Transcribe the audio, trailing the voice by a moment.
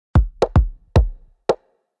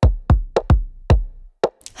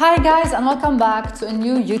Hi guys, and welcome back to a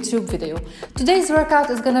new YouTube video. Today's workout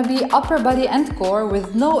is gonna be upper body and core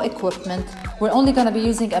with no equipment. We're only gonna be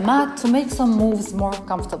using a mat to make some moves more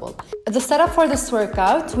comfortable. The setup for this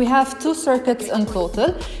workout, we have 2 circuits in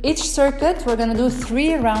total. Each circuit, we're gonna do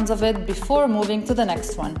 3 rounds of it before moving to the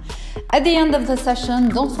next one. At the end of the session,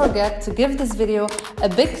 don't forget to give this video a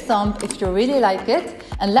big thumb if you really like it,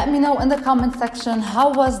 and let me know in the comment section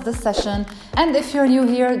how was the session, and if you're new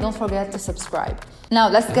here, don't forget to subscribe. Now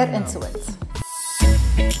let's get into it.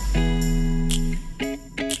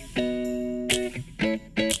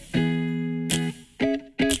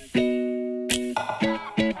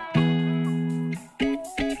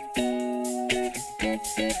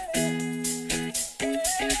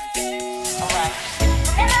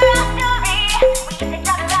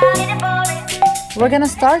 We're gonna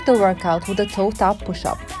start the workout with a toe tap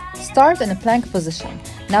push-up. Start in a plank position.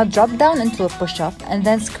 Now drop down into a push-up and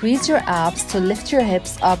then squeeze your abs to lift your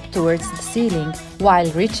hips up towards the ceiling while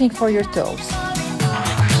reaching for your toes.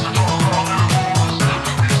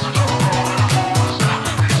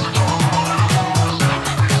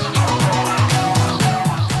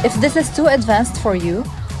 If this is too advanced for you,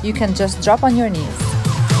 you can just drop on your knees.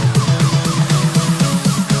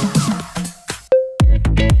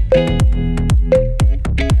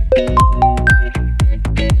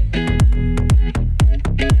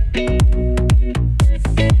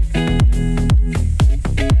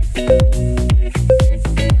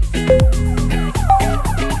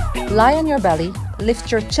 Lie on your belly,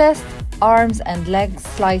 lift your chest, arms and legs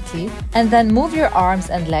slightly, and then move your arms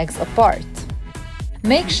and legs apart.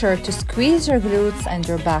 Make sure to squeeze your glutes and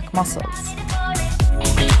your back muscles.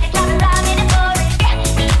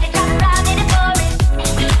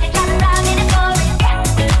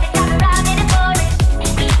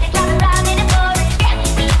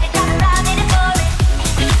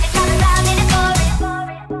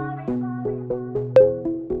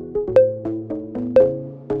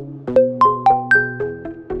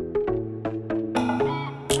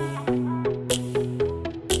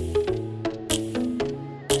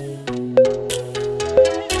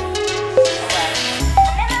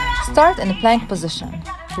 Start in a plank position.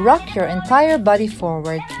 Rock your entire body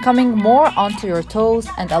forward, coming more onto your toes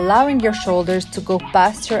and allowing your shoulders to go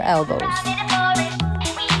past your elbows.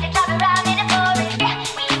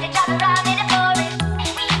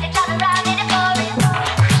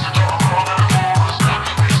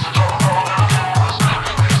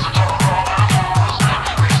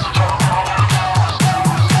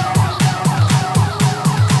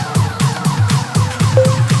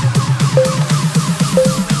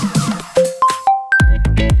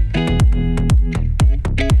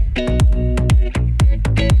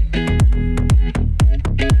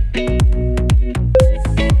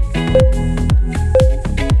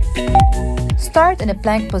 Start in a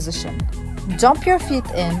plank position. Jump your feet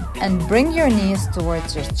in and bring your knees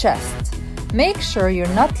towards your chest. Make sure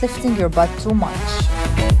you're not lifting your butt too much.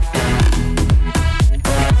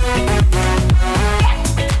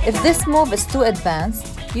 If this move is too advanced,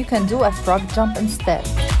 you can do a frog jump instead.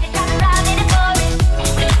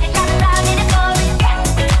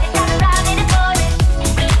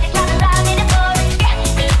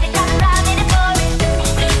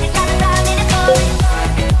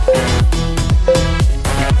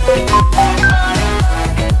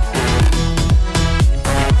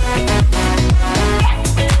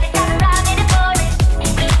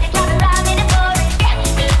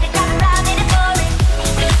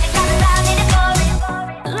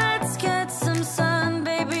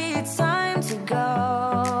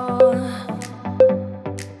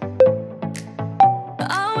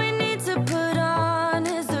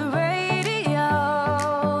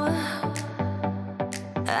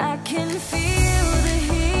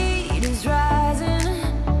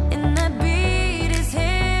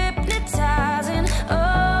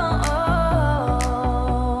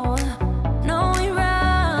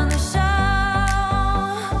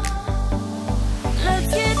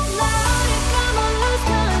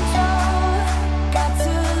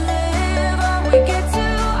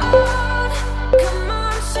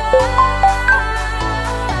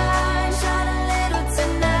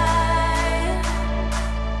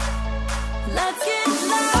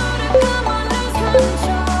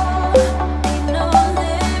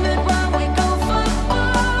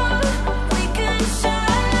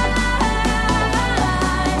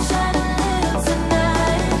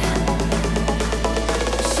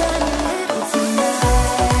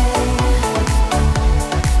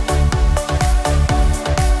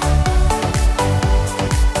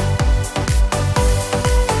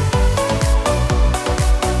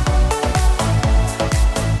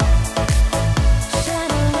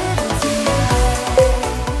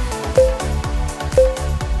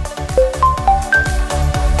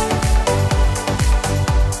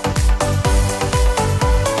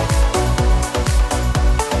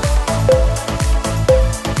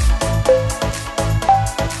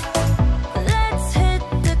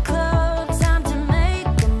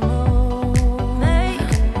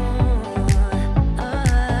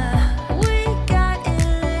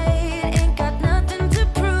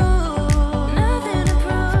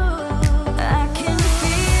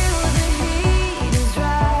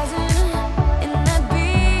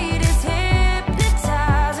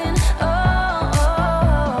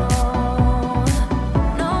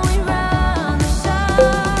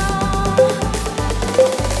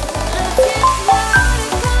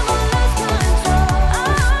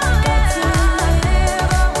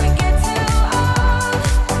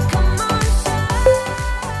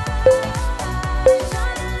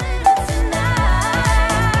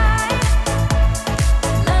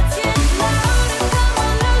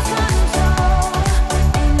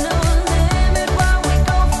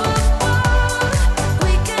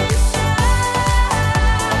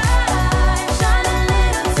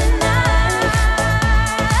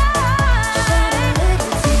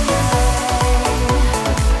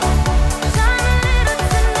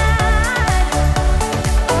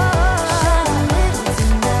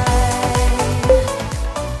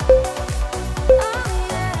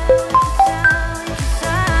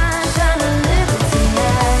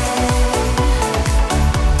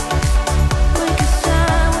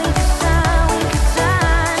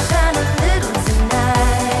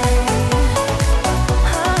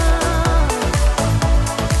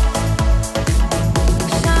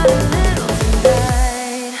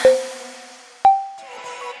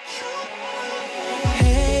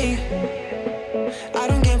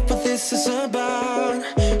 this is about.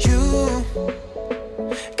 You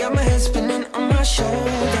got my head spinning on my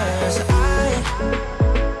shoulders. I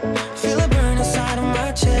feel a burn inside of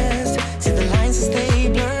my chest. See the lines as they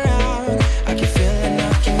blur out. I can feel it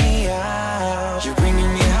knocking me out. You're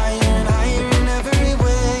bringing me higher and higher in every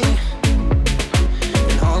way.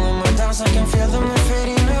 And all of my doubts, I can feel them, they're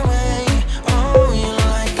fading away. Oh, you're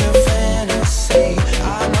like a fantasy.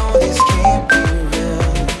 I know this can't be real.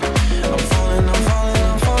 I'm falling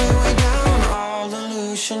way down, all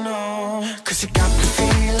delusional. 'Cause you got me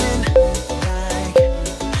feeling like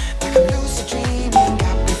I'm lucid dreaming,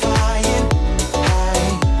 got me flying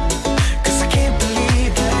high. 'Cause I can't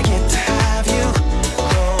believe that I get to have you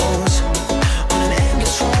close. On an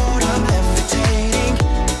endless road, I'm levitating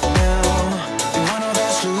now in one of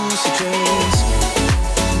those lucid dreams.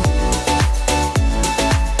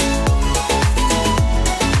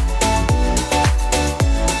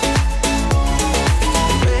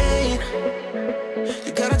 Wait,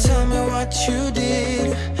 you gotta tell me what you did.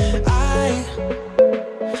 I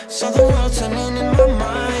saw the world turning in my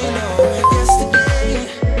mind. Oh, yesterday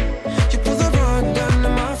you pulled the rug under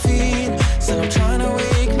my feet. Said I'm trying to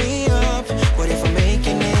wake me up. What if I'm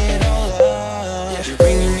making it all up? You're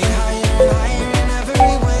bringing me higher and higher in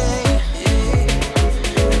every way.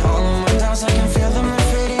 And all of my doubts, I can feel them,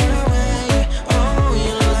 they're fading away. Oh,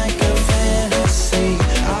 you're like a fantasy.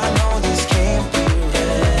 I know this can't be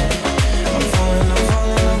real. I'm falling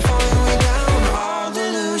way down, all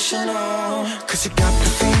delusional. 'Cause you got me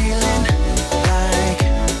feeling like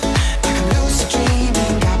I'm lucid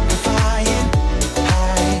dreaming, got me flying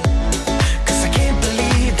high. 'Cause I can't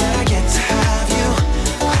believe that I get to have you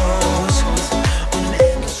close. On an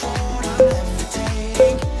endless road, I'm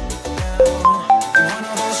levitating now in one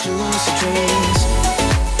of those lucid dreams.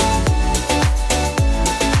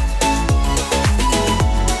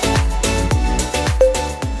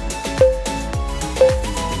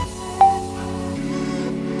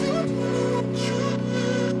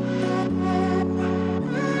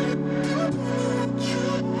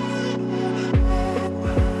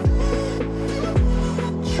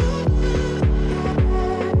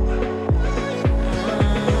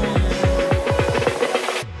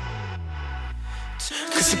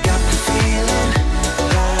 Cause you got me feeling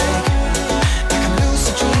like I'm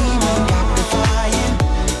lucid dreaming, got me flying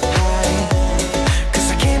high. 'Cause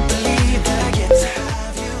I can't believe that I get to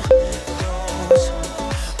have you close.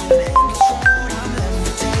 On an endless road, I'm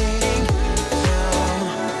levitating now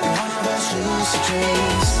in one of those lucid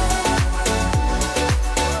dreams.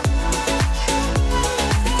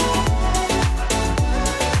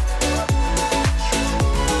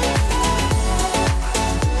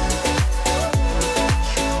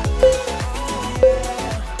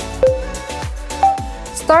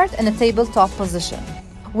 Start in a tabletop position.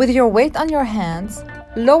 With your weight on your hands,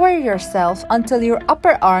 lower yourself until your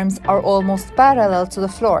upper arms are almost parallel to the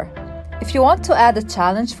floor. If you want to add a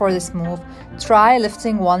challenge for this move, try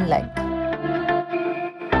lifting one leg.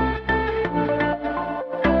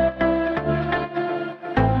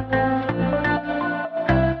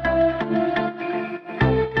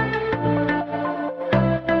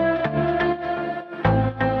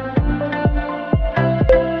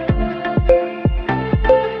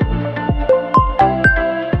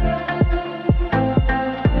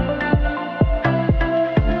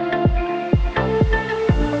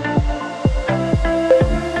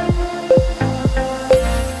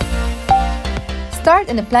 Start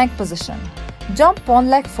in a plank position. Jump one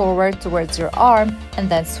leg forward towards your arm and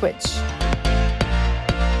then switch.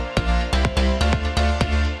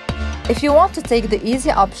 If you want to take the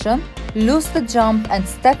easy option, loose the jump and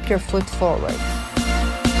step your foot forward.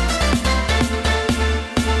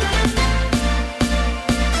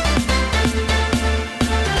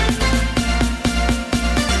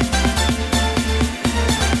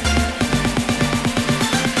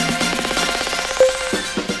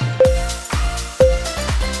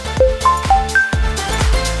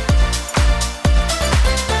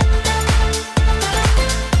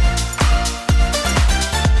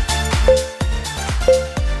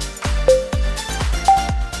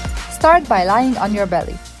 Start by lying on your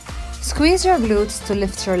belly. Squeeze your glutes to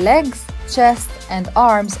lift your legs, chest, and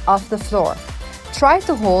arms off the floor. Try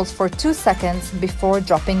to hold for 2 seconds before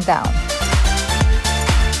dropping down.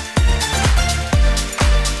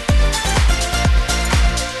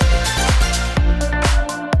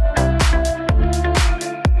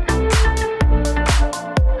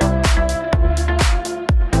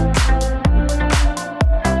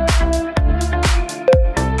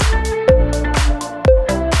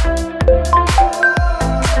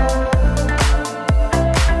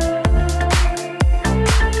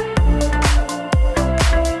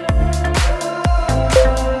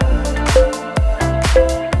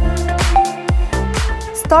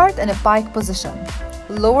 in a pike position.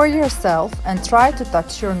 Lower yourself and try to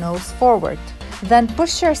touch your nose forward. Then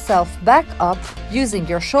push yourself back up using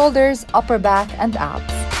your shoulders, upper back, and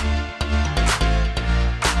abs.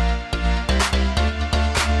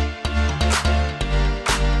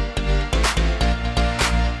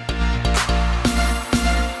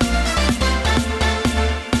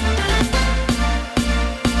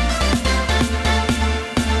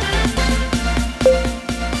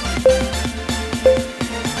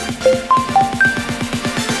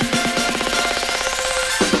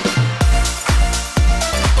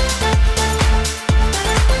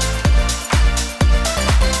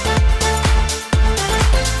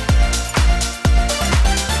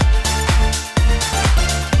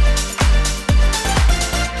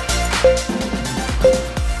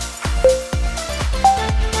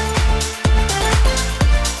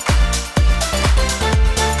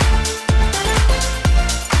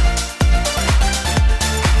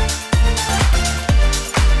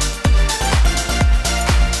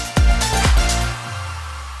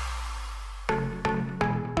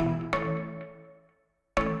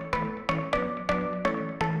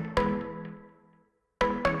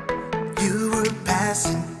 You were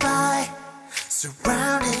passing by,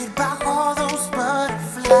 surrounded by all those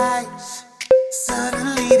butterflies.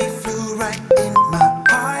 Suddenly they flew right in my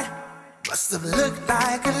heart. Must have looked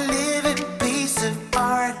like a living piece of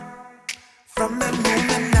art. From that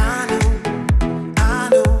moment I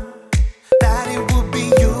knew that it would be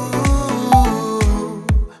you.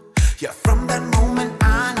 Yeah, from that moment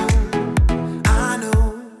I knew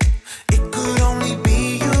it could only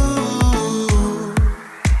be you.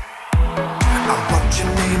 I wrote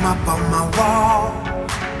your name up on my wall,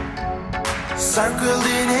 circled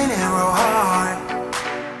in an arrow heart.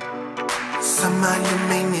 Somehow you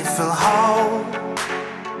made me feel whole.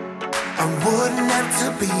 I wouldn't have to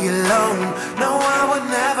be alone. No, I would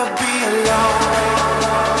never be alone.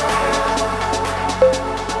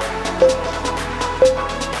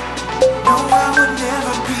 No, I would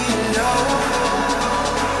never be alone.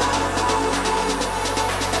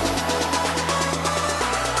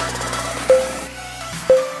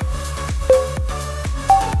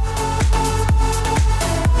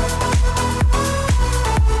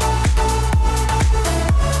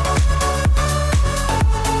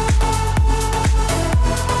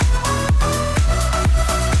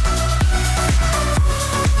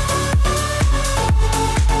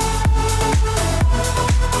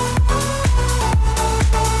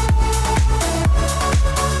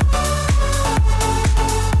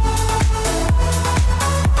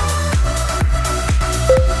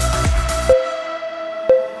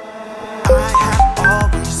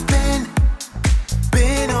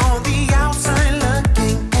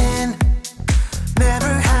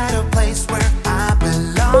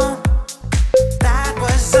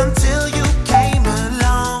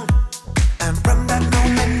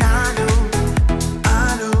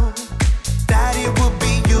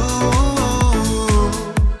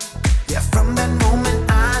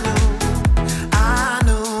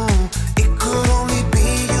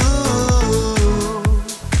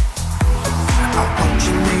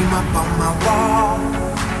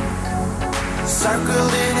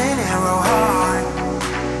 Circled in an arrow heart.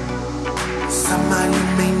 Somehow you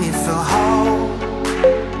made me feel whole.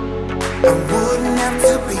 I wouldn't have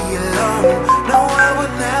to be alone. No, I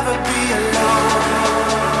would never be alone.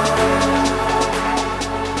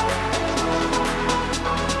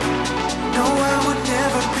 No, I would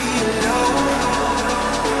never be alone.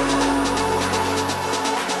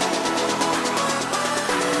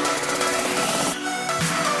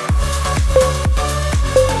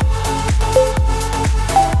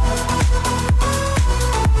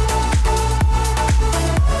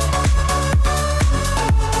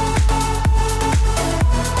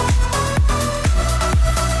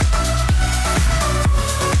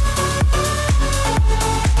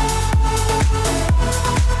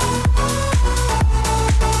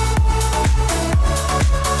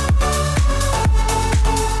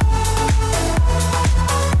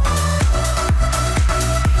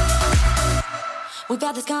 We've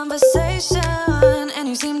had this conversation, and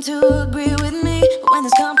you seem to agree with me. But when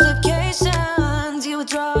there's complications, you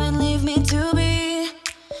withdraw and leave me to be.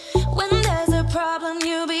 When there's a problem,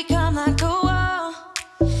 you become like a wall.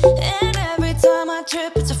 And every time I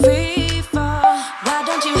trip, it's